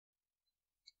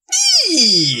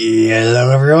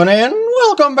Hello everyone and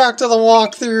welcome back to the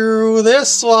walkthrough.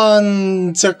 This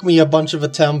one took me a bunch of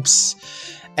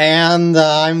attempts and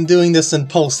I'm doing this in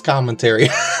post-commentary.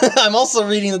 I'm also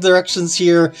reading the directions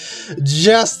here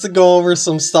just to go over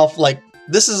some stuff like,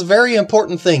 this is a very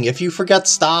important thing. If you forget,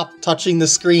 stop touching the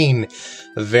screen.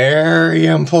 Very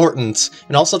important.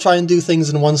 And also try and do things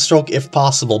in one stroke if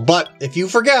possible. But if you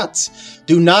forget,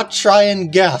 do not try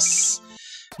and guess,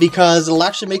 because it'll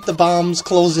actually make the bombs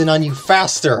close in on you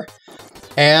faster.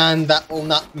 And that will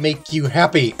not make you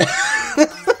happy.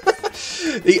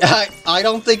 I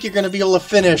don't think you're going to be able to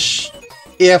finish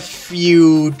if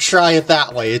you try it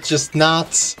that way. It's just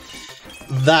not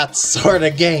that sort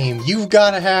of game. You've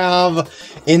got to have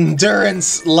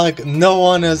endurance like no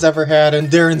one has ever had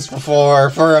endurance before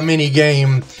for a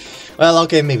mini-game. Well,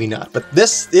 okay, maybe not, but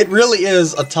it really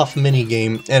is a tough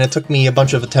mini-game, and it took me a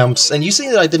bunch of attempts, and you see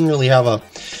that I didn't really have a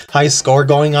high score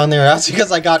going on there. That's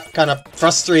because I got kind of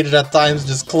frustrated at times,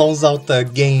 just close out the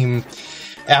game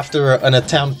after an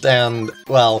attempt, and,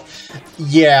 well,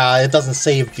 yeah, it doesn't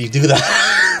save if you do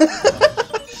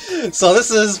that. So this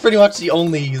is pretty much the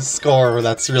only score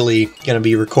that's really going to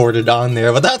be recorded on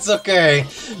there, but that's okay.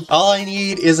 All I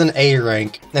need is an A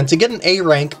rank, and to get an A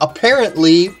rank,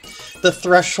 apparently the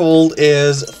threshold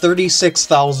is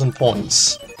 36,000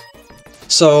 points.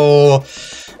 So,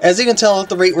 as you can tell at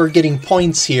the rate we're getting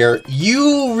points here,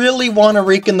 you really want to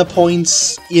rake in the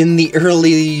points in the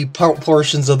early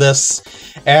portions of this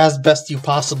as best you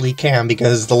possibly can,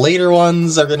 because the later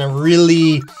ones are going to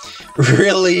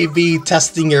really be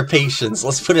testing your patience,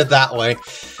 let's put it that way.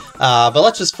 But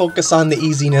let's just focus on the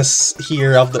easiness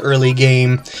here of the early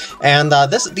game. And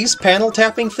these panel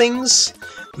tapping things,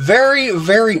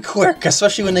 very quick,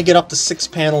 especially when they get up to 6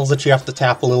 panels that you have to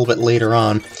tap a little bit later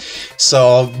on.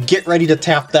 So get ready to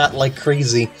tap that like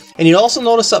crazy. And you also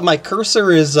notice that my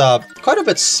cursor is quite a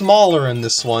bit smaller in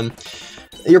this one.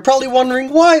 You're probably wondering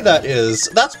why that is.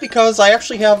 That's because I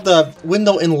actually have the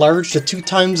window enlarged to 2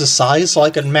 times the size so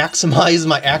I can maximize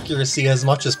my accuracy as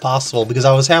much as possible, because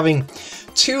I was having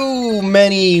too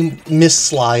many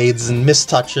misslides and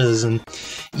mistouches, and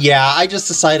yeah, I just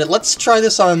decided let's try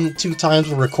this on 2 times.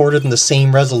 We'll record it in the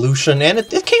same resolution, and it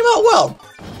came out well.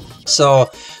 So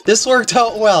this worked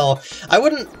out well. I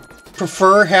wouldn't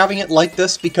prefer having it like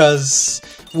this because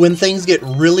when things get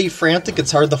really frantic,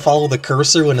 it's hard to follow the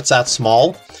cursor when it's that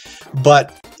small.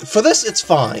 But for this, it's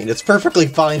fine. It's perfectly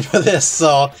fine for this,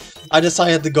 so I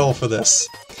decided to go for this.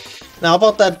 Now,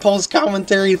 about that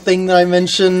post-commentary thing that I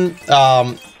mentioned,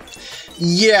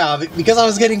 yeah, because I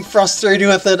was getting frustrated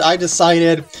with it, I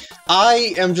decided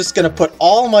I am just going to put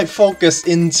all my focus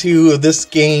into this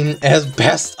game as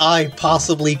best I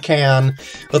possibly can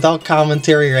without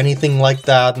commentary or anything like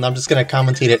that, and I'm just going to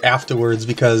commentate it afterwards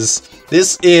because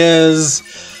this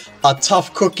is a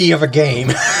tough cookie of a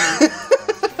game.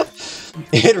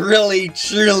 It really,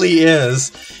 truly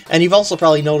is. And you've also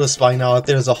probably noticed by now that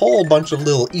there's a whole bunch of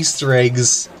little Easter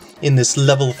eggs in this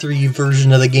level 3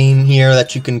 version of the game here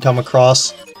that you can come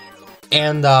across.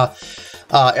 And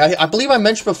I believe I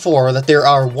mentioned before that there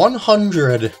are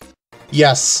 100,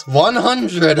 yes,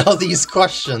 100 of these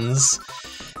questions.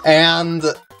 And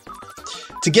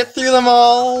to get through them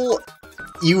all,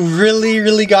 you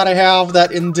really gotta have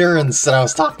that endurance that I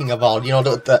was talking about. You know,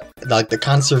 the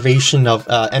conservation of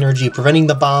energy, preventing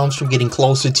the bombs from getting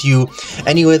closer to you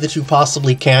any way that you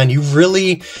possibly can. You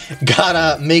really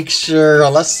gotta make sure,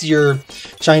 unless you're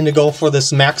trying to go for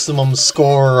this maximum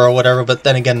score or whatever, but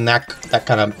then again, that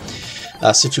kind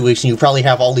of situation, you probably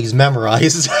have all these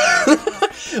memorized.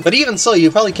 But even so, you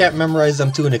probably can't memorize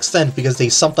them to an extent because they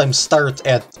sometimes start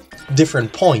at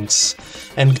different points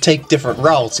and take different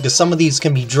routes, because some of these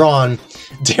can be drawn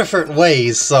different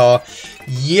ways. So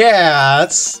yeah,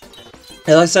 it's,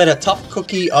 as I said, a tough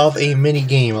cookie of a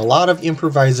mini-game. A lot of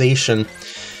improvisation,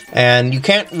 and you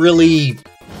can't really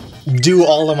do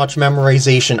all that much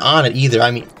memorization on it either.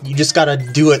 I mean, you just gotta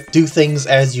do things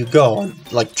as you go.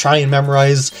 Like, try and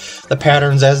memorize the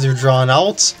patterns as they're drawn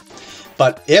out.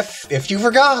 But if you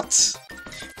forgot,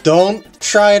 don't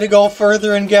try to go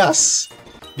further and guess,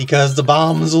 because the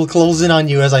bombs will close in on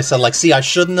you, as I said. Like, see, I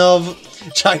shouldn't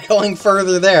have tried going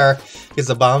further there, because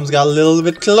the bombs got a little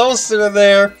bit closer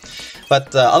there.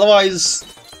 But otherwise,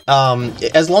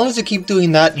 as long as you keep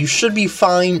doing that, you should be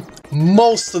fine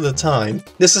most of the time.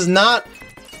 This is not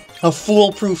a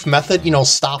foolproof method, you know,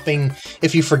 stopping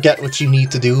if you forget what you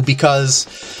need to do,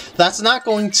 because that's not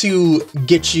going to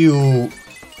get you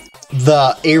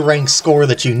the A rank score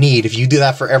that you need if you do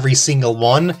that for every single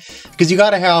one, because you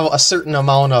gotta have a certain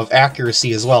amount of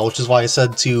accuracy as well, which is why I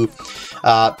said to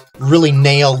really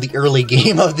nail the early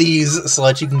game of these so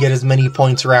that you can get as many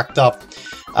points racked up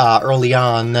early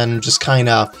on, then just kind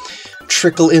of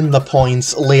trickle in the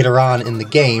points later on in the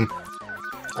game.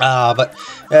 But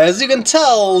as you can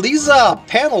tell, these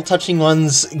panel touching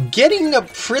ones getting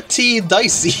pretty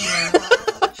dicey.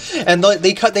 And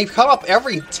they come up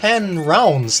every 10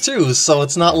 rounds too, so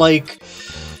it's not like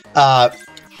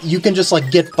you can just like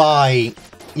get by,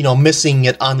 you know, missing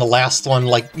it on the last one,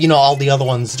 like, you know, all the other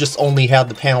ones just only had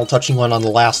the panel touching one on the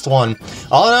last one.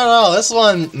 Oh no, this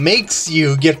one makes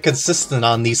you get consistent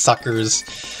on these suckers.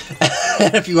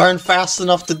 And if you aren't fast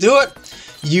enough to do it,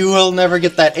 you will never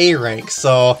get that A rank,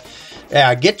 so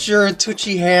yeah, get your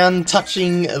twitchy hand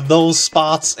touching those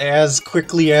spots as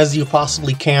quickly as you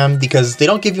possibly can, because they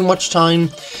don't give you much time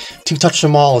to touch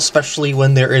them all, especially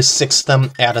when there is 6 of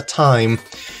them at a time.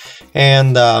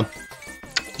 And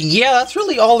yeah, that's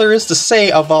really all there is to say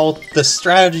about the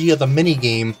strategy of the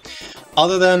minigame,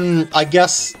 other than, I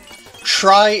guess,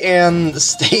 try and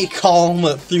stay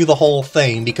calm through the whole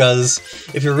thing, because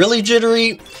if you're really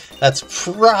jittery, that's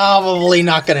probably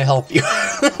not going to help you.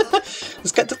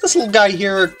 This little guy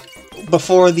here,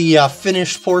 before the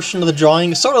finished portion of the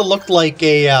drawing, sort of looked like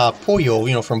a Puyo,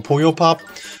 you know, from Puyo Pop.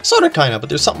 Sort of, kind of, but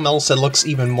there's something else that looks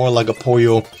even more like a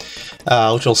Puyo,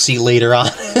 which you'll see later on.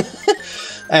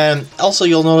 And also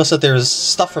you'll notice that there's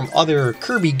stuff from other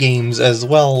Kirby games as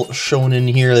well shown in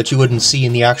here that you wouldn't see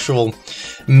in the actual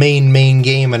main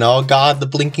game. And oh god, the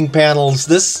blinking panels.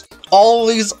 This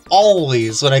always,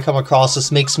 when I come across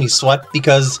this, makes me sweat,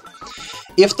 because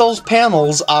if those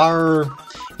panels are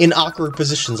in awkward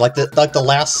positions, like the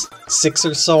last 6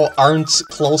 or so aren't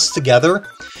close together,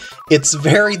 it's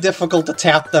very difficult to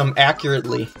tap them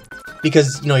accurately,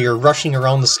 because, you know, you're rushing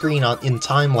around the screen in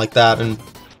time like that. And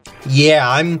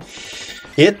yeah,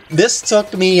 this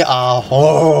took me a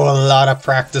whole lot of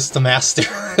practice to master.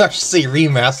 I should say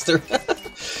remaster.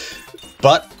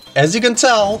 But as you can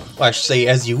tell, or I should say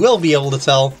as you will be able to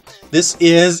tell, this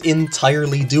is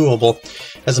entirely doable.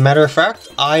 As a matter of fact,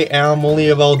 I am only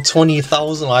about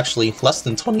 20,000, well, actually less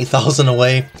than 20,000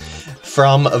 away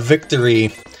from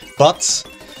victory. But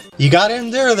you gotta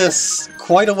endure this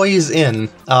quite a ways in.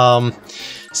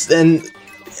 And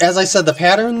as I said, the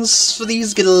patterns for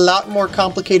these get a lot more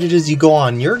complicated as you go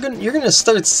on. You're gonna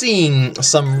start seeing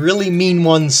some really mean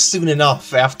ones soon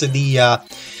enough after the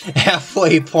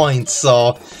halfway point,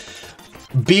 so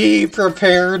be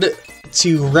prepared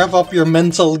to rev up your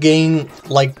mental game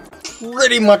like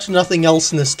pretty much nothing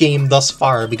else in this game thus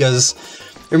far, because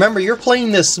remember, you're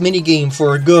playing this minigame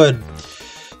for a good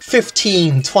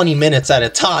 15-20 minutes at a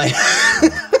time.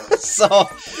 So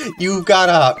you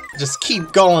gotta just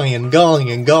keep going and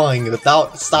going and going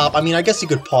without stop. I mean, I guess you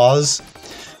could pause,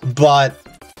 but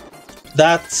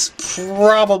that's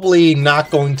probably not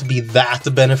going to be that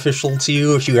beneficial to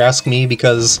you, if you ask me,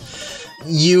 because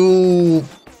you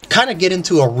kind of get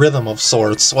into a rhythm of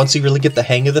sorts once you really get the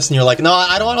hang of this, and you're like, no,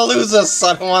 I don't want to lose this.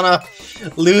 I don't want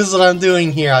to lose what I'm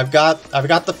doing here. I've got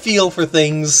the feel for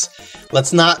things.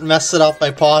 Let's not mess it up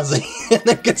by pausing and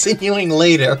then continuing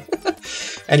later.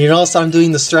 And you notice I'm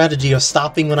doing the strategy of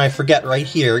stopping when I forget right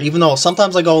here, even though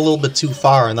sometimes I go a little bit too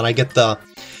far and then I get the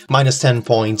minus 10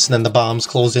 points and then the bombs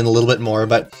close in a little bit more,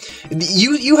 but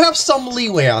you have some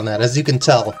leeway on that, as you can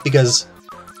tell, because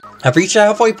I've reached a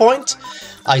halfway point.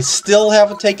 I still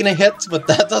haven't taken a hit, but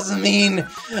that doesn't mean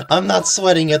I'm not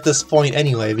sweating at this point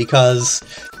anyway, because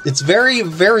it's very,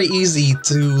 very easy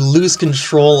to lose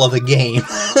control of the game.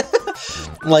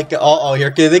 Like, uh-oh, here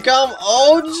they come!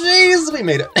 Oh, jeez, we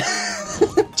made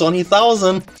it!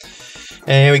 20,000!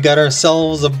 And we got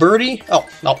ourselves a birdie. Oh,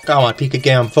 come on,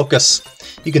 PkGam, focus.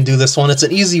 You can do this one, it's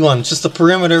an easy one, it's just the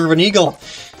perimeter of an eagle.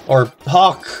 Or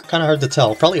hawk, kinda hard to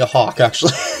tell, probably a hawk,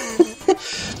 actually.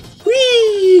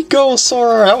 Whee! Go,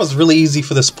 Sora! That was really easy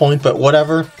for this point, but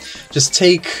whatever. Just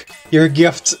take your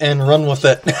gift and run with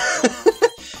it.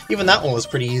 Even that one was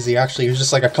pretty easy, actually. It was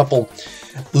just like a couple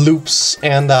loops.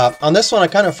 And on this one, I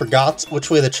kind of forgot which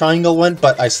way the triangle went,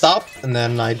 but I stopped, and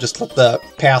then I just let the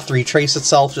path retrace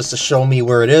itself just to show me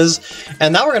where it is.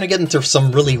 And now we're going to get into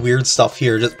some really weird stuff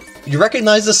here. You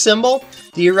recognize the symbol?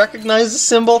 Do you recognize the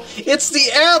symbol? It's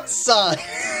the @ sign!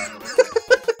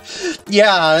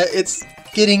 Yeah, it's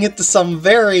getting into some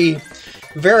very,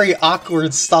 very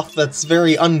awkward stuff that's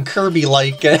very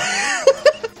un-Kirby-like.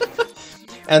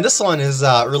 And this one is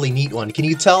a really neat one. Can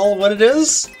you tell what it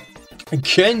is?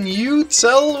 Can you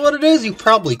tell what it is? You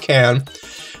probably can.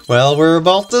 Well, we're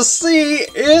about to see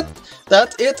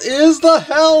that it is the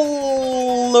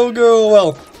Hell logo.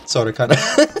 Well, sort of, kind of.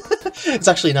 It's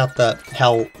actually not the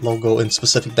Hell logo in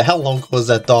specific. The Hell logo is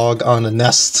that dog on a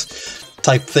nest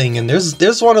type thing, and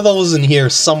there's one of those in here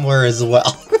somewhere as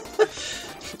well.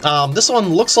 This one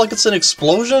looks like it's an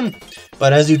explosion,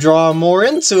 But as you draw more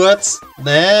into it,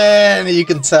 then you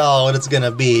can tell what it's gonna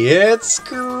be. It's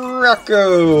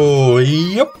Greco!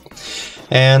 Yep!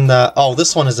 And, oh,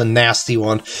 this one is a nasty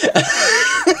one.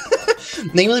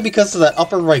 Namely because of that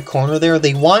upper right corner there,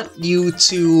 they want you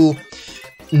to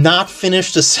not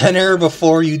finish the center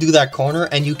before you do that corner,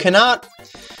 and you cannot,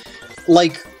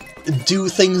 like, do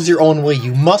things your own way.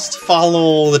 You must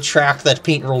follow the track that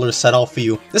Paint Roller set out for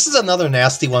you. This is another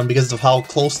nasty one because of how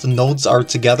close the nodes are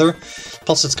together.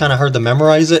 Plus, it's kind of hard to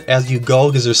memorize it as you go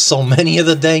because there's so many of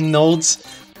the dang nodes.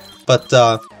 But,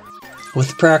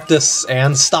 with practice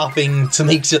and stopping to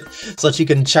make it so that you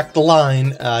can check the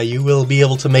line, you will be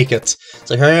able to make it.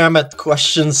 So here I am at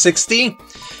question 60.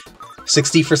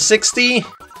 60 for 60.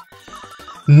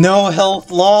 No health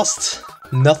lost.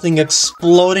 Nothing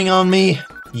exploding on me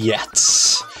yet.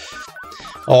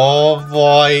 Oh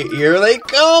boy, here they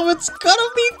come. It's gonna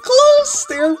be close.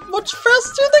 They're much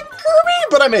faster than Kirby,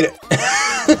 but I made it.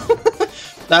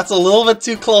 That's a little bit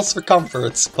too close for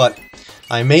comforts, but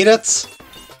I made it.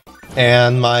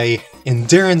 And my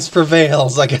endurance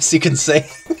prevails, I guess you can say.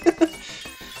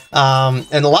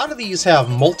 And a lot of these have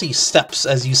multi-steps,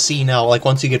 as you see now, like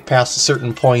once you get past a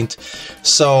certain point.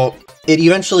 So it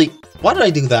eventually... Why did I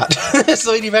do that?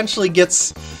 So it eventually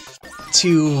gets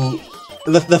to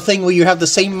the thing where you have the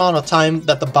same amount of time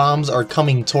that the bombs are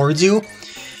coming towards you,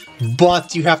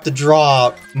 but you have to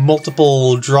draw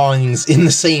multiple drawings in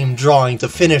the same drawing to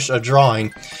finish a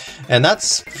drawing. And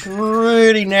that's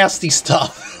pretty nasty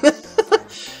stuff.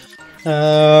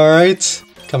 Alright,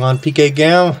 come on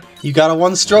PkGam, you got a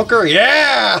one-stroker?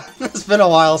 Yeah! It's been a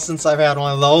while since I've had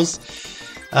one of those.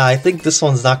 I think this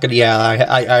one's not gonna... Yeah,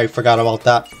 I forgot about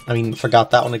that. I mean, forgot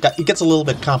that one. It gets a little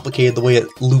bit complicated the way it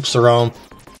loops around.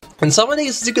 And some of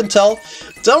these, as you can tell,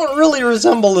 don't really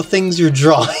resemble the things you're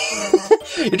drawing.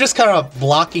 You're just kind of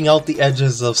blocking out the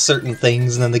edges of certain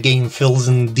things, and then the game fills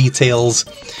in details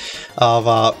of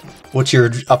what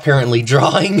you're apparently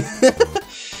drawing.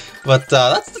 But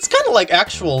that's kind of like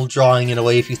actual drawing in a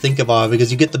way if you think about it,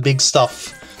 because you get the big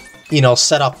stuff, you know,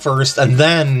 set up first, and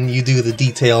then you do the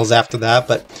details after that.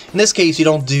 But in this case, you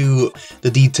don't do the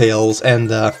details,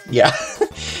 and yeah.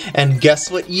 And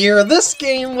guess what year this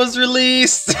game was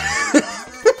released?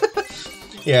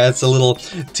 Yeah, it's a little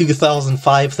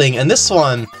 2005 thing. And this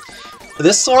one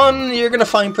you're gonna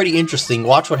find pretty interesting.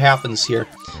 Watch what happens here.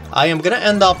 I am gonna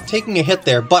end up taking a hit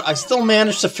there, but I still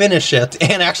managed to finish it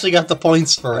and actually got the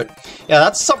points for it. Yeah,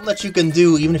 that's something that you can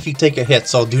do even if you take a hit,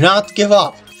 so do not give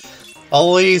up.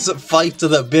 Always fight to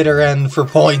the bitter end for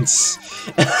points.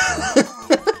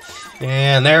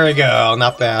 And there we go,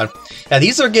 not bad. Yeah,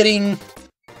 these are getting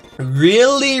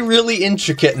really, really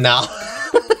intricate now.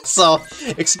 So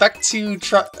expect to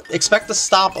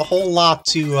stop a whole lot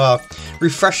to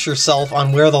refresh yourself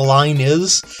on where the line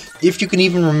is, if you can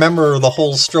even remember the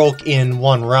whole stroke in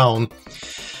one round.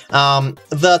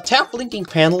 The tap linking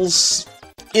panels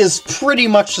is pretty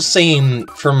much the same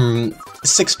from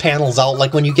 6 panels out.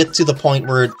 Like when you get to the point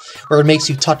where it makes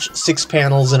you touch 6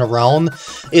 panels in a round,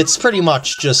 it's pretty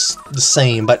much just the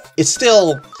same, but it's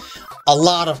still a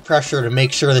lot of pressure to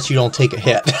make sure that you don't take a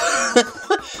hit.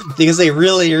 Because they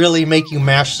really, really make you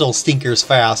mash those stinkers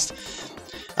fast.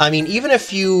 I mean, even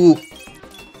if you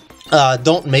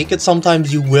don't make it,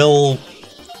 sometimes you will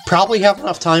probably have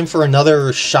enough time for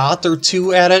another shot or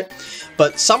two at it,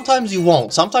 but sometimes you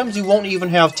won't. Sometimes you won't even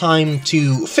have time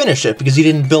to finish it because you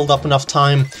didn't build up enough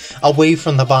time away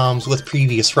from the bombs with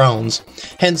previous rounds.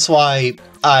 Hence why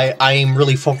I'm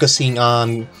really focusing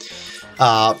on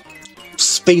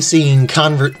spacing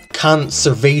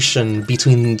conservation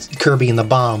between Kirby and the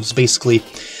bombs, basically,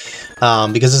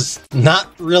 because it's not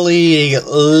really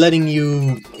letting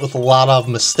you with a lot of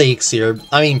mistakes here.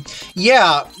 I mean,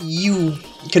 yeah, you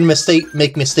can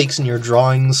make mistakes in your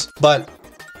drawings, but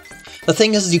the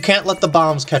thing is, you can't let the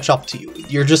bombs catch up to you.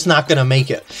 You're just not gonna make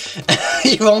it.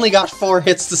 You've only got 4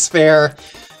 hits to spare.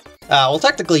 Well,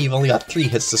 technically, you've only got 3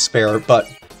 hits to spare, but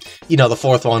you know, the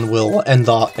 4th one will end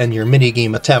your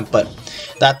minigame attempt, but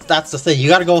that's the thing. You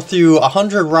gotta go through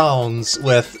 100 rounds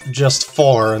with just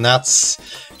 4, and that's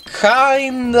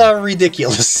kinda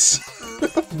ridiculous.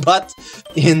 But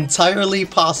entirely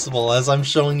possible, as I'm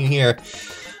showing you here.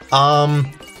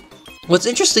 What's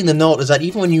interesting to note is that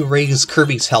even when you raise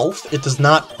Kirby's health, it does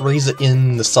not raise it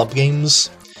in the sub-games.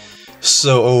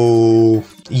 So,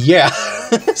 yeah.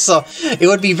 So, it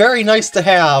would be very nice to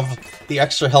have the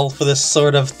extra health for this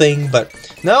sort of thing, but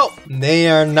no, they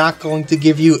are not going to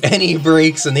give you any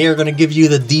breaks, and they are going to give you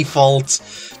the default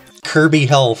Kirby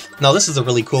health. Now, this is a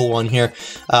really cool one here.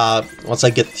 Once I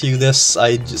get through this,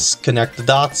 I just connect the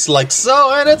dots like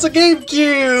so, and it's a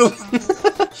GameCube!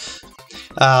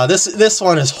 This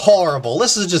one is horrible.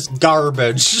 This is just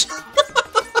garbage.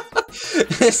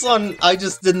 This one, I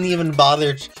just didn't even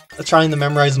bother trying to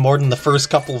memorize more than the first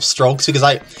couple of strokes because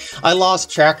I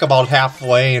lost track about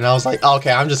halfway, and I was like,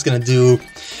 okay, I'm just gonna do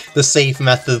the safe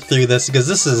method through this because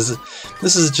this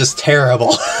is just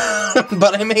terrible.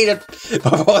 But I made it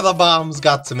before the bombs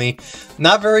got to me.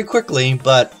 Not very quickly,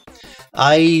 but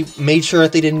I made sure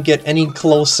that they didn't get any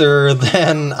closer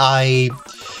than I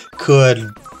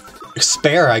could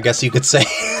spare, I guess you could say.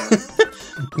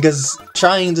 Because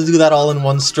trying to do that all in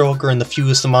one stroke or in the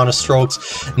fewest amount of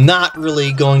strokes, not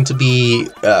really going to be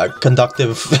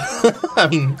conducive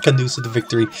to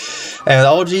victory. And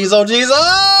oh geez, oh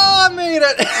I made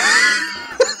it!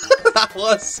 That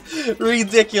was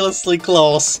ridiculously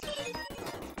close.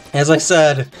 As I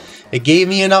said, it gave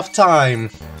me enough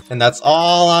time, and that's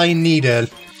all I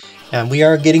needed. And we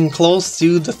are getting close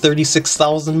to the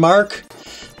 36,000 mark.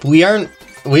 We aren't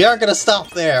gonna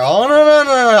stop there. Oh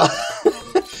no.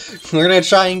 We're gonna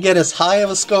try and get as high of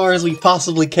a score as we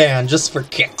possibly can, just for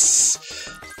kicks.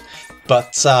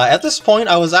 But at this point,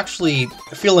 I was actually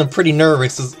feeling pretty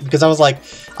nervous, because I was like,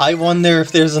 I wonder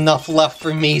if there's enough left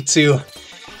for me to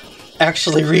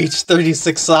actually reach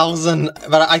 36,000.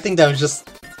 But I think that was just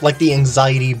like the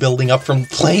anxiety building up from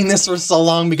playing this for so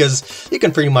long, because you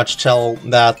can pretty much tell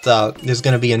that there's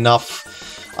gonna be enough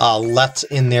let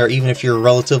in there, even if you're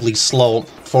relatively slow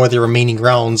for the remaining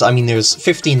rounds. I mean, there's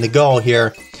 15 to go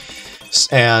here.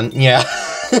 And yeah,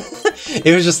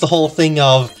 it was just the whole thing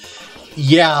of,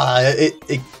 yeah,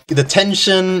 the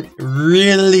tension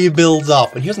really builds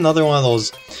up. And here's another one of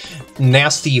those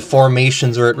nasty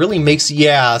formations where it really makes,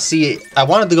 yeah, see, I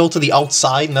wanted to go to the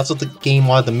outside, and that's what the game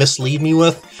wanted to mislead me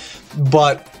with,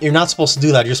 but you're not supposed to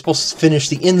do that. You're supposed to finish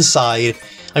the inside.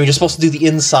 I mean, you're supposed to do the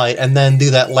inside and then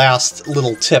do that last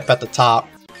little tip at the top.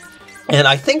 And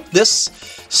I think this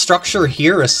structure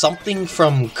here is something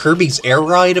from Kirby's Air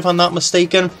Ride, if I'm not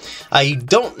mistaken. I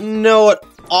don't know it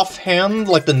offhand,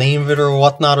 like the name of it or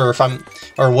whatnot, or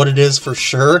what it is for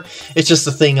sure. It's just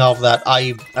a thing of that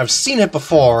I've seen it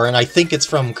before, and I think it's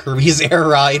from Kirby's Air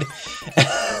Ride.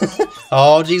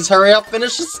 Oh geez, hurry up,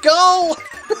 finish this goal!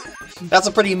 That's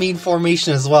a pretty mean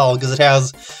formation as well, because it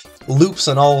has loops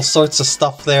and all sorts of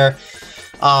stuff there.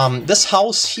 This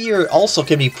house here also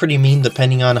can be pretty mean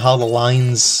depending on how the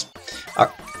lines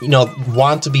are,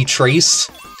 want to be traced.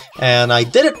 And I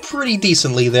did it pretty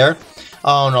decently there.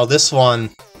 Oh no, this one.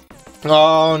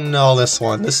 Oh no, this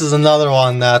one. This is another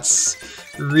one that's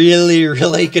really,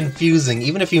 really confusing.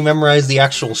 Even if you memorize the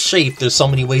actual shape, there's so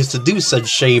many ways to do said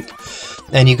shape,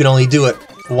 and you can only do it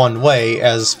one way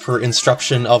as per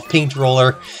instruction of Paint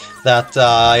Roller. That,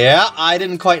 yeah, I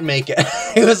didn't quite make it.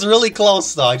 It was really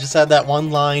close, though. I just had that one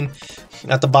line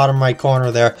at the bottom right corner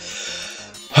there.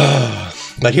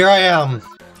 But here I am,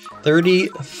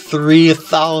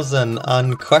 33,000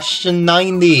 on question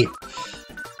 90.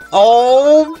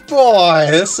 Oh boy,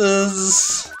 this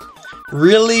is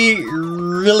really,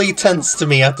 really tense to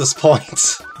me at this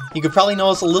point. You could probably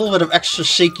notice a little bit of extra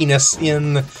shakiness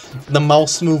in the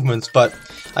mouse movements, but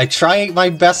I try my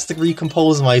best to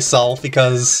recompose myself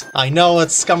because I know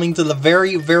it's coming to the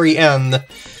very, very end.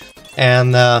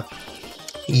 And,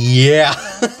 yeah.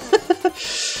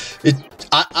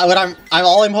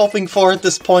 All I'm hoping for at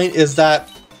this point is that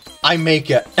I make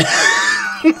it.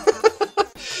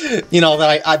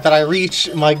 That I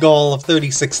reach my goal of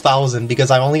 36,000,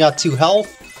 because I've only got 2 health,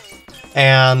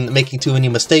 and making too many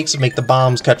mistakes would make the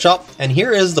bombs catch up. And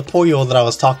here is the Poyo that I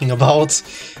was talking about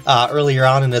earlier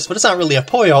on in this, but it's not really a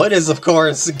Poyo, it is of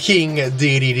course King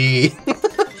DDD.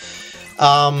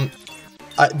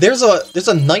 There's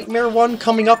a nightmare one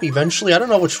coming up eventually. I don't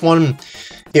know which one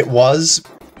it was,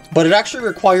 but it actually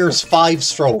requires 5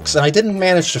 strokes, and I didn't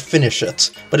manage to finish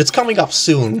it, but it's coming up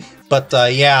soon. But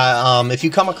yeah, if you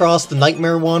come across the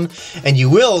nightmare one, and you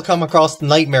will come across the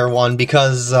nightmare one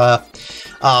because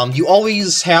you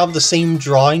always have the same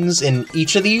drawings in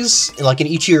each of these, like in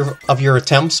each of your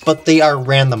attempts, but they are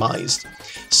randomized.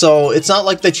 So it's not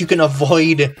like that you can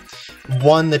avoid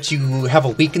one that you have a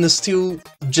weakness to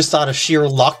just out of sheer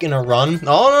luck in a run.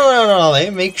 Oh, no, they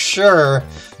make sure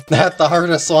that the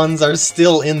hardest ones are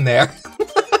still in there.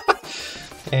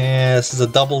 And this is a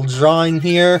double drawing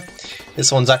here.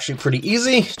 This one's actually pretty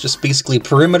easy, just basically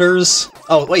perimeters.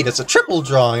 Oh wait, it's a triple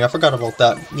drawing, I forgot about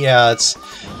that. Yeah,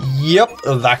 yep,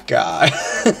 that guy.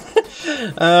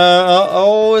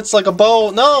 Oh, it's like a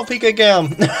bow. No,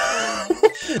 PkGam.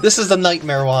 This is the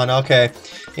nightmare one, okay.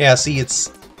 Yeah, see, it's...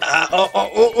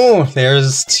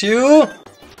 there's 2.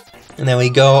 And then we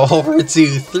go over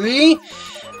to 3.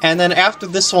 And then after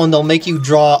this one, they'll make you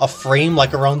draw a frame,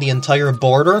 like, around the entire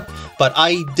border. But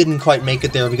I didn't quite make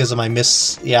it there because of my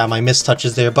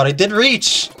mistouches there. But I did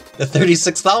reach the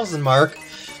 36,000 mark.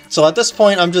 So at this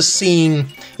point, I'm just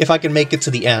seeing if I can make it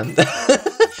to the end.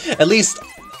 At least,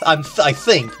 I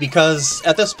think, because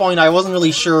at this point, I wasn't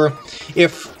really sure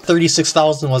if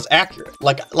 36,000 was accurate.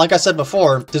 Like I said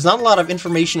before, there's not a lot of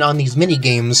information on these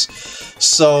mini-games,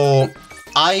 so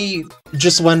I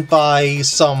just went by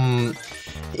some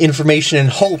information and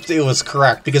hoped it was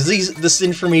correct, because this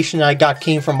information I got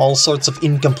came from all sorts of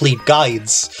incomplete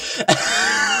guides.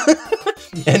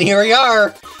 And here we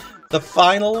are! The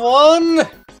final one!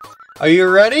 Are you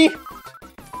ready?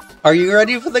 Are you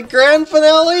ready for the grand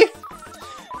finale?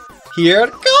 Here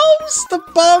it comes! The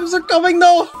bombs are coming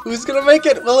though! Who's gonna make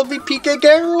it? Will it be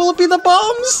PkGam or will it be the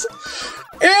bombs?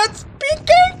 It's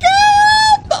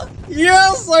PkGam!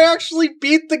 Yes, I actually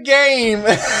beat the game!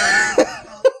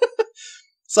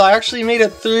 So I actually made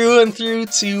it through and through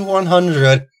to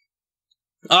 100.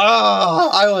 Ah,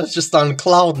 I was just on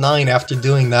cloud 9 after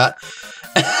doing that.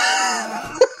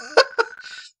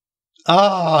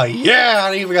 Ah, yeah,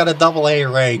 I even got a AA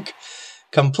rank.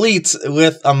 Complete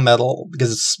with a medal,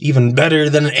 because it's even better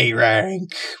than an A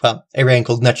rank. Well, A rank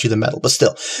will net you the medal, but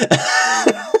still.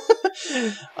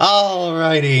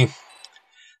 Alrighty.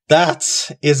 That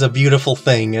is a beautiful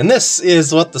thing, and this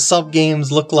is what the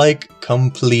sub-games look like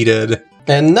completed.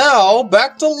 And now,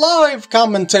 back to live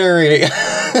commentary!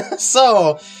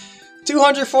 So,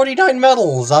 249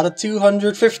 medals out of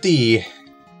 250.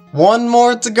 One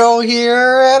more to go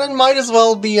here, and it might as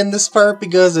well be in this part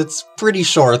because it's pretty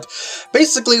short.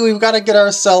 Basically, we've got to get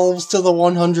ourselves to the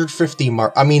 150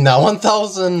 mark. I mean,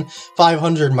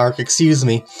 1,500 mark, excuse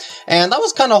me. And that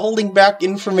was kind of holding back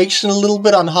information a little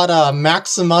bit on how to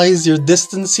maximize your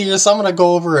distance here, so I'm going to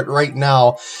go over it right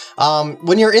now.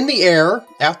 When you're in the air,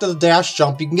 after the dash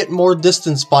jump, you can get more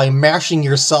distance by mashing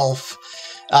yourself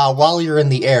while you're in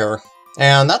the air.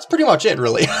 And that's pretty much it,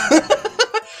 really.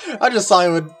 I just thought I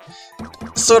would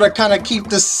sort of kind of keep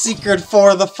this secret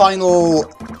for the final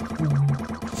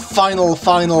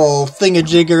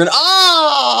thingamajigger, and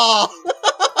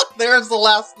there's the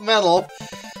last medal.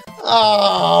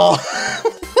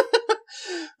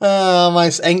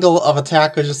 My angle of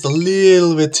attack was just a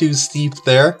little bit too steep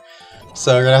there.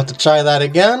 So we're gonna have to try that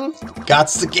again.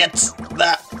 Gots to get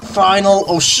that final...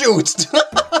 Oh shoot!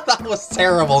 That was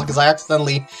terrible, because I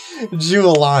accidentally drew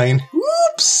a line.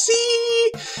 Whoopsie!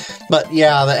 But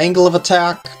yeah, the angle of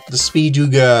attack, the speed you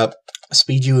get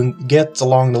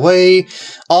along the way,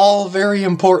 all very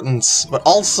important. But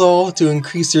also, to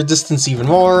increase your distance even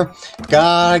more,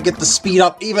 gotta get the speed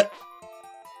up even...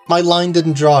 My line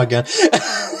didn't draw again.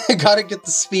 Gotta get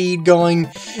the speed going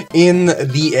in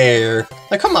the air.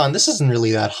 Now, come on, this isn't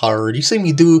really that hard. You see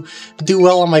me do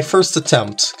well on my first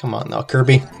attempt. Come on now,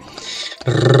 Kirby.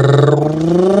 Oh,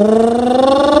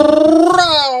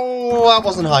 that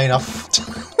wasn't high enough.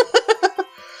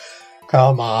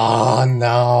 Come on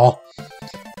now.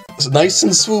 It's nice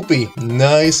and swoopy.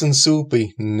 Nice and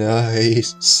swoopy.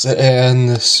 Nice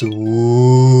and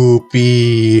swoopy.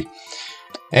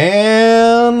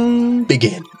 And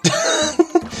begin.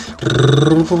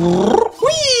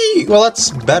 Whee! Well,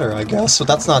 that's better, I guess, but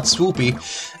that's not swoopy.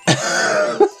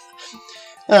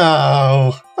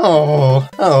 Oh.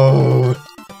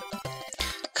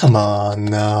 Come on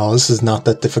now, this is not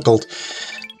that difficult.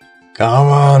 Come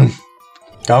on.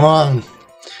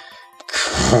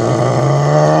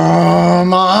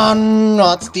 Oh,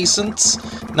 that's decent.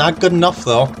 Not good enough,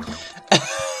 though.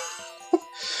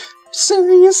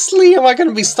 Seriously? Am I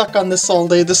gonna be stuck on this all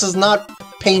day? This is not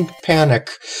Paint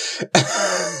Panic.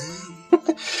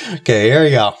 Okay, here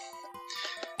we go.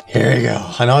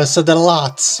 I know I said that a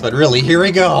lot, but really, here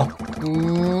we go.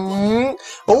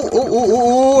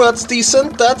 Oh, that's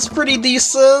decent. That's pretty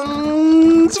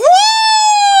decent. Woo!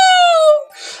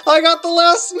 I got the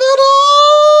last medal!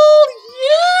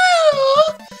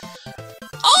 Yeah!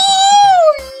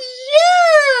 Oh,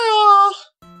 yeah!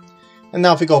 And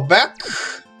now if we go back...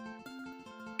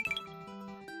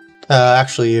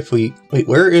 actually, if we... Wait,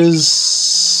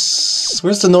 where's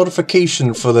the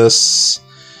notification for this?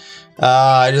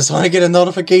 I just want to get a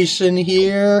notification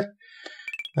here.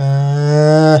 Wait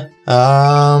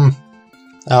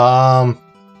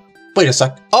a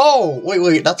sec. Oh,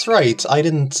 wait, that's right. I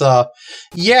didn't,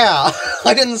 yeah!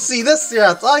 I didn't see this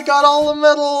yet! I got all the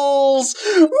medals!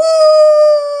 Woo!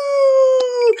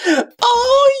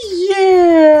 Oh,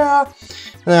 yeah!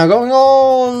 Now, going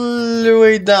all the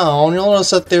way down, you'll notice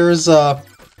that there's,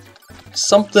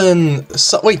 something...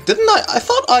 wait, didn't I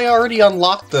thought I already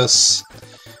unlocked this.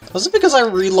 Was it because I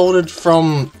reloaded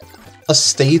from a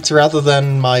state rather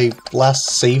than my last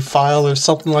save file or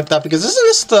something like that? Because isn't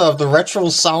this the retro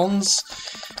sounds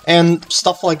and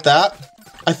stuff like that?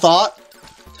 I thought,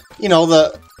 you know,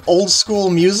 the old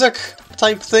school music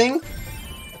type thing.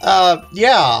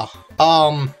 Yeah.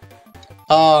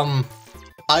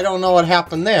 I don't know what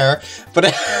happened there, but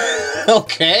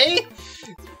okay.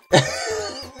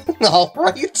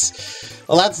 Alright.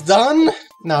 Well, that's done.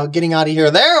 Now, getting out of here.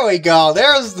 There we go.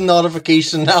 There's the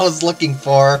notification I was looking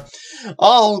for.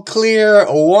 All clear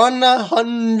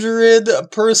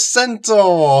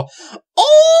 100%.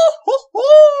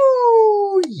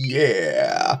 Oh,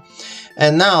 yeah.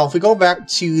 And now, if we go back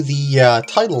to the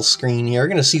title screen here, you're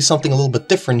going to see something a little bit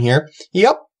different here.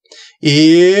 Yep.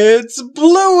 It's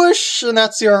bluish, and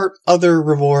that's your other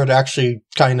reward. Actually,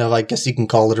 kind of, I guess you can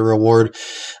call it a reward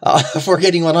for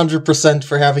getting 100%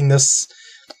 for having this,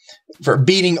 for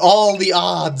beating all the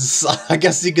odds. I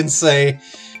guess you can say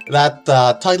that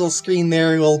title screen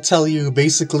there will tell you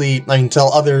basically, I mean,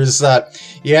 tell others that,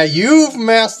 yeah, you've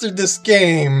mastered this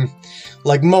game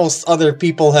like most other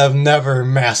people have never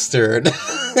mastered.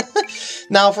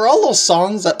 Now, for all those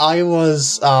songs that I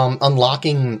was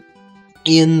unlocking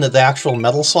in the actual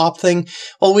medal swap thing,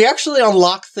 well, we actually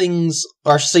unlock things,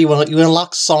 or say, well, you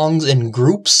unlock songs in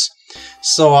groups.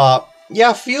 So,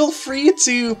 yeah, feel free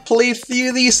to play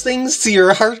through these things to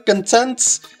your heart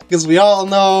content, because we all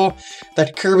know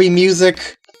that Kirby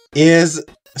music is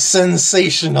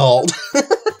sensational.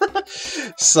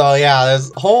 So yeah, there's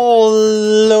a whole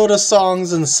load of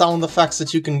songs and sound effects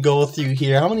that you can go through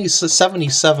here. How many?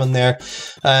 77 there.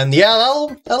 And yeah,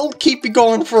 that'll keep you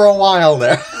going for a while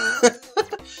there.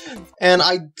 And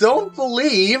I don't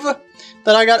believe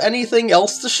that I got anything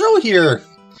else to show here.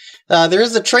 There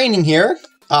is a training here,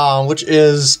 which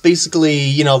is basically,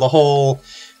 you know, the whole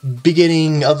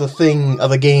beginning of the thing of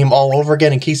the game all over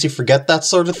again in case you forget that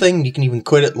sort of thing. You can even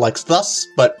quit it like thus.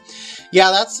 But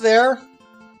yeah, that's there,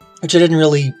 which I didn't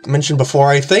really mention before,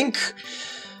 I think.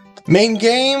 Main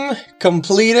game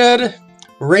completed.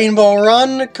 Rainbow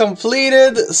Run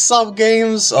completed.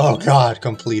 Sub-games, oh god,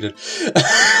 completed.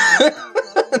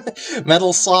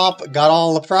 Medal Swap got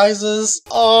all the prizes.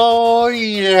 Oh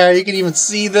yeah, you can even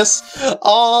see this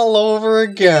all over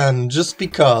again, just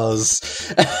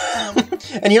because.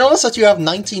 And you notice that you have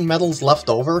 19 medals left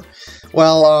over?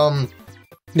 Well,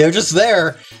 they're just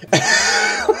there.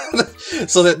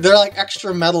 So that they're like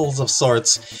extra medals of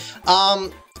sorts.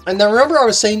 And then remember I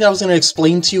was saying that I was going to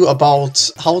explain to you about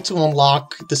how to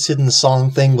unlock this hidden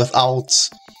song thing without,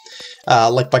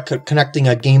 like by connecting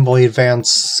a Game Boy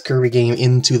Advance Kirby game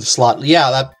into the slot.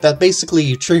 Yeah, that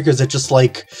basically triggers it just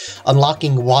like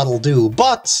unlocking Waddle Doo.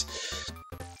 But,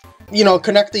 you know,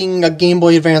 connecting a Game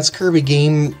Boy Advance Kirby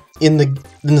game in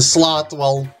the slot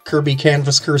while Kirby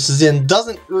Canvas Curse is in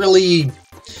doesn't really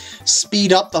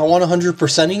speed up the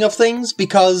 100%ing of things,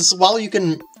 because while you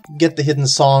can get the hidden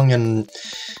song and,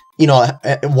 you know,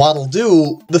 Waddle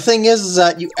Doo, the thing is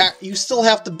that you still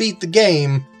have to beat the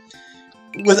game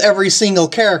with every single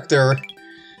character.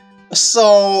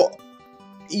 So,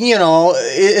 you know,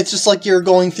 it's just like you're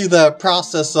going through the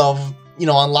process of, you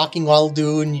know, unlocking Waddle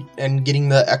Doo and getting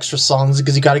the extra songs,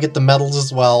 because you got to get the medals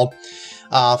as well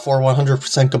for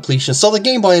 100% completion. So the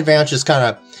Game Boy Advance just kind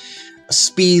of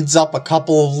speeds up a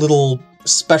couple of little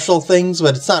special things,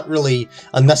 but it's not really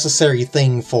a necessary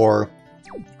thing for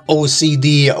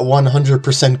OCD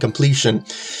 100% completion.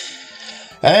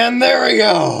 And there we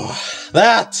go.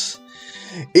 That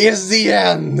is the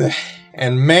end.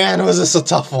 And man, was this a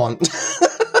tough one.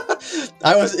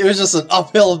 It was just an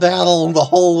uphill battle the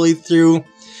whole way through,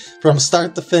 from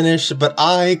start to finish, but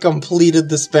I completed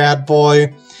this bad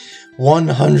boy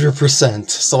 100%.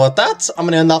 So with that, I'm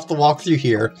going to end off the walkthrough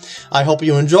here. I hope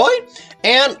you enjoy,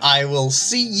 and I will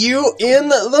see you in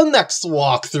the next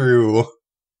walkthrough.